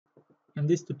In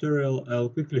this tutorial, I'll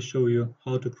quickly show you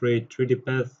how to create 3D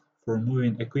path for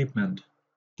moving equipment.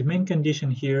 The main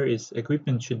condition here is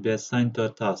equipment should be assigned to a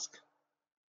task.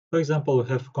 For example, we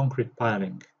have concrete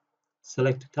piling.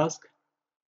 Select a task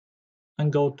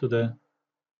and go to the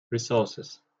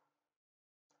resources.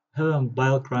 Have a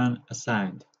mobile crane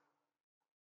assigned.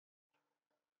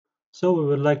 So we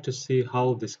would like to see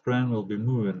how this crane will be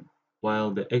moving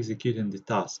while executing the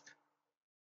task.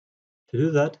 To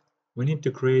do that, we need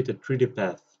to create a 3D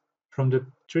path. From the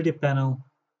 3D panel,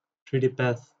 3D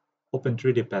path, open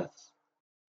 3D paths.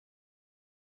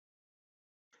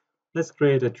 Let's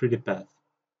create a 3D path.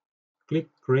 Click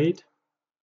Create,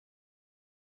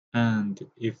 and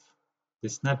if the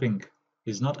snapping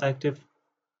is not active,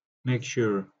 make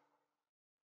sure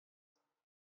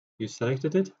you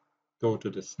selected it. Go to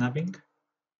the snapping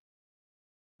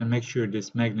and make sure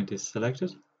this magnet is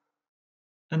selected.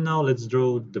 And now let's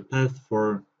draw the path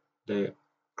for the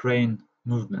crane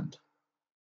movement.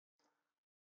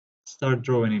 Start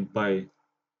drawing it by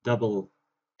double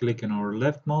clicking our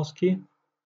left mouse key.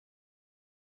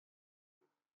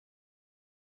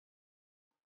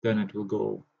 Then it will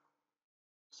go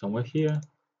somewhere here,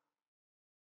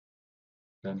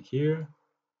 then here,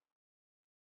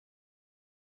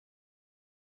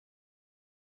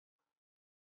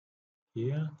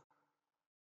 here.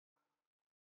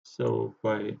 So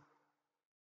by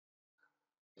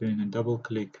doing a double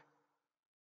click,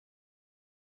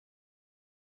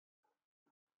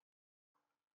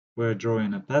 we're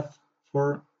drawing a path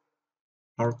for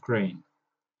our crane.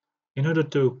 In order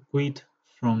to quit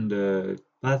from the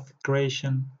path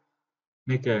creation,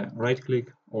 make a right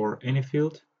click or any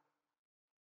field,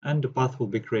 and the path will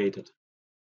be created.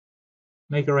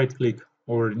 Make a right click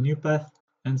over the new path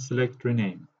and select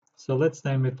rename. So let's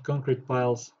name it concrete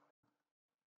piles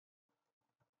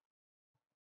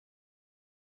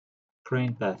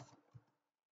crane path.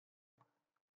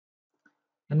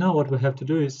 And now what we have to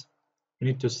do is we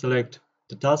need to select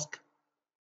the task,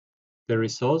 the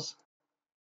resource,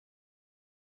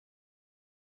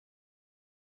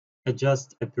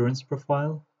 adjust appearance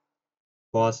profile.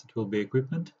 For us it will be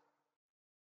equipment.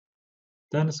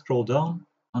 Then scroll down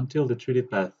until the 3D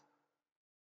path.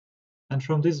 And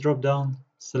from this drop down,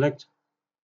 select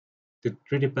the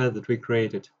 3D path that we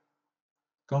created,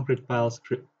 concrete piles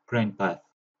crane path.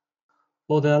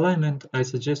 For the alignment, I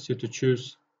suggest you to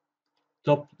choose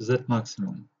top Z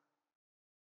maximum.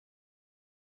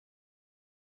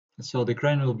 So the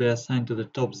crane will be assigned to the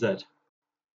top Z.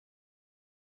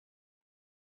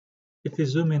 If we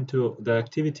zoom into the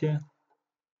activity,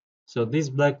 so these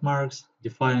black marks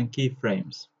define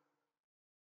keyframes.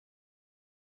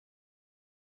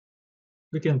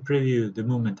 We can preview the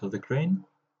movement of the crane,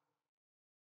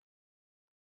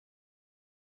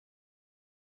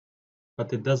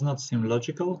 but it does not seem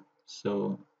logical,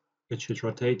 so it should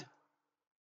rotate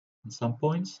in some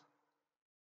points.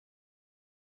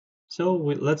 So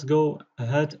let's go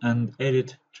ahead and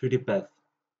edit 3D path.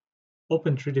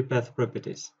 Open 3D path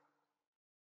properties.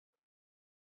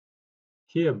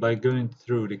 Here, by going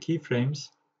through the keyframes,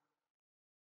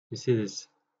 you see these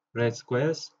red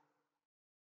squares.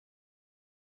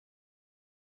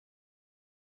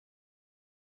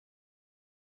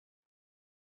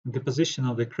 The position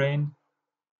of the crane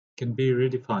can be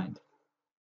redefined.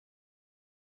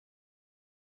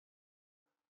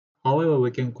 However,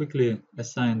 we can quickly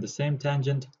assign the same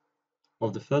tangent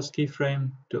of the first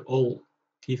keyframe to all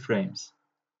keyframes.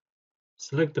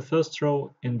 Select the first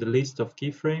row in the list of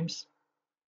keyframes,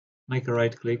 make a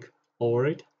right click over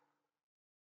it,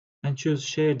 and choose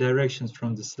Share Directions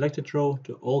from the selected row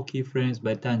to all keyframes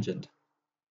by tangent.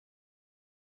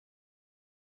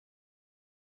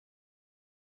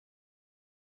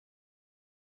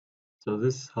 So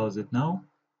this is how it now.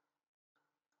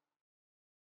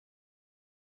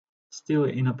 Still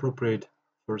inappropriate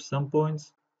for some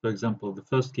points. For example, the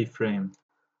first keyframe,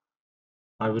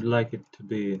 I would like it to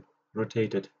be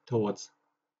rotated towards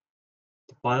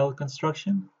the pile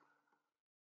construction.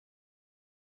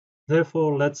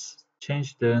 Therefore, let's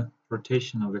change the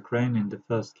rotation of the crane in the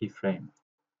first keyframe.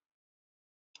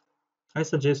 I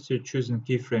suggest you choosing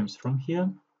keyframes from here.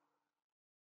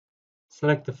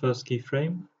 Select the first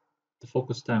keyframe. The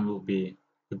focus time will be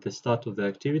at the start of the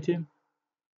activity.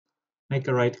 Make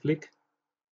a right click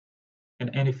in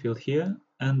any field here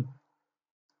and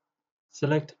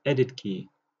select Edit key.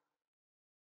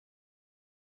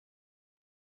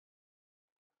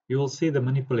 You will see the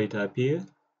manipulator appear.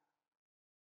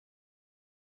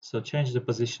 So change the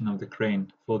position of the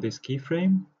crane for this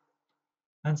keyframe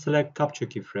and select Capture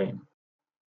keyframe.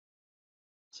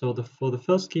 So for the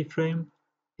first keyframe,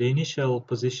 the initial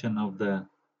position of the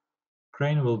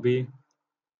crane will be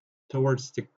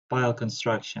towards the pile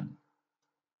construction.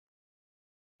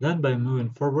 Then by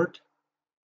moving forward,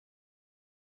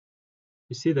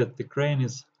 you see that the crane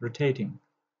is rotating.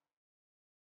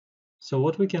 So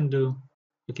what we can do,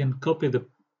 we can copy the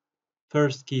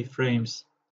first keyframe's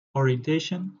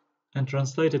orientation and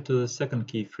translate it to the second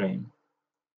keyframe.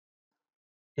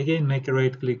 Again, make a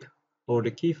right click over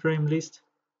the keyframe list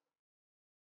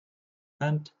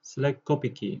and select copy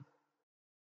key.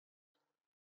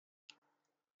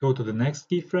 Go to the next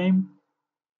keyframe,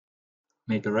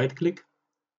 make a right click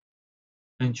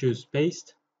and choose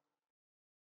paste,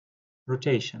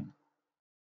 rotation.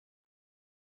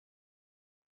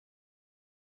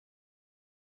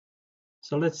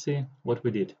 So let's see what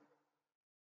we did.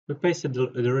 We pasted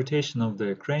the rotation of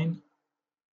the crane,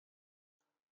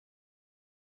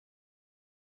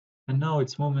 and now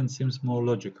its movement seems more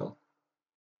logical.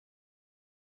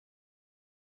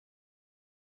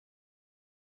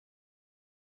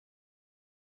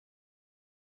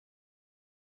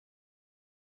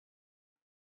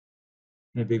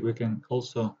 Maybe we can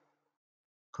also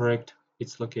correct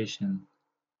its location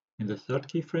in the third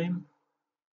keyframe,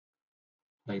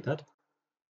 like that.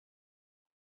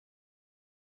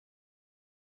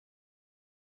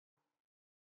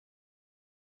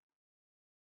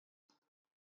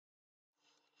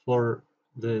 For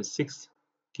the sixth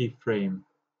keyframe,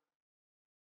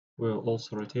 we'll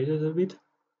also rotate it a bit.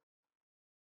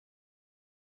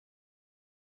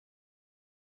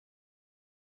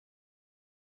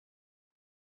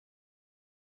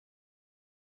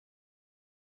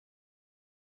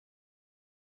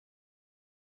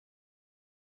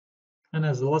 And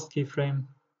as the last keyframe,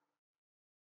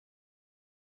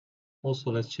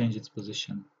 also let's change its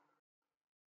position.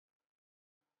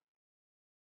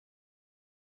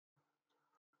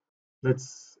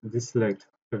 Let's deselect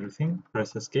everything,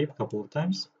 press escape a couple of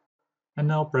times, and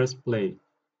now press play.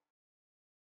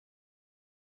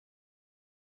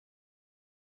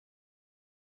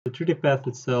 The 3D path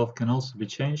itself can also be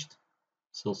changed,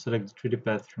 so select the 3D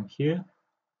path from here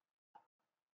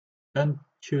and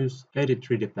choose Edit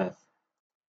 3D path.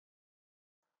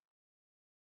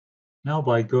 Now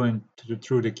by going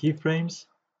through the keyframes,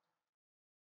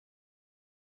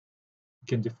 you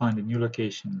can define a new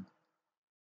location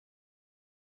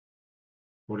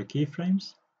for the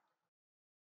keyframes,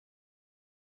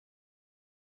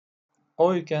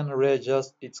 or you can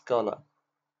readjust its color.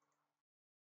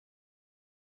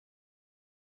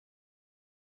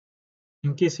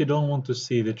 In case you don't want to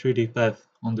see the 3D path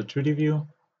on the 3D view,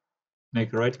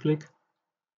 make a right click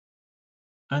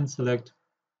and select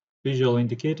Visual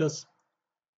Indicators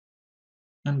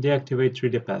and deactivate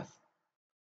 3D path.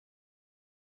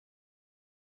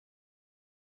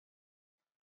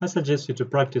 I suggest you to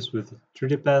practice with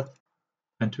 3D path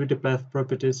and 3D path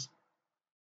properties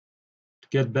to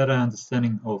get better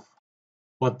understanding of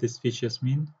what these features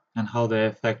mean and how they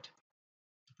affect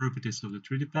the properties of the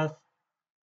 3D path,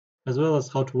 as well as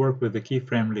how to work with the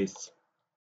keyframe lists.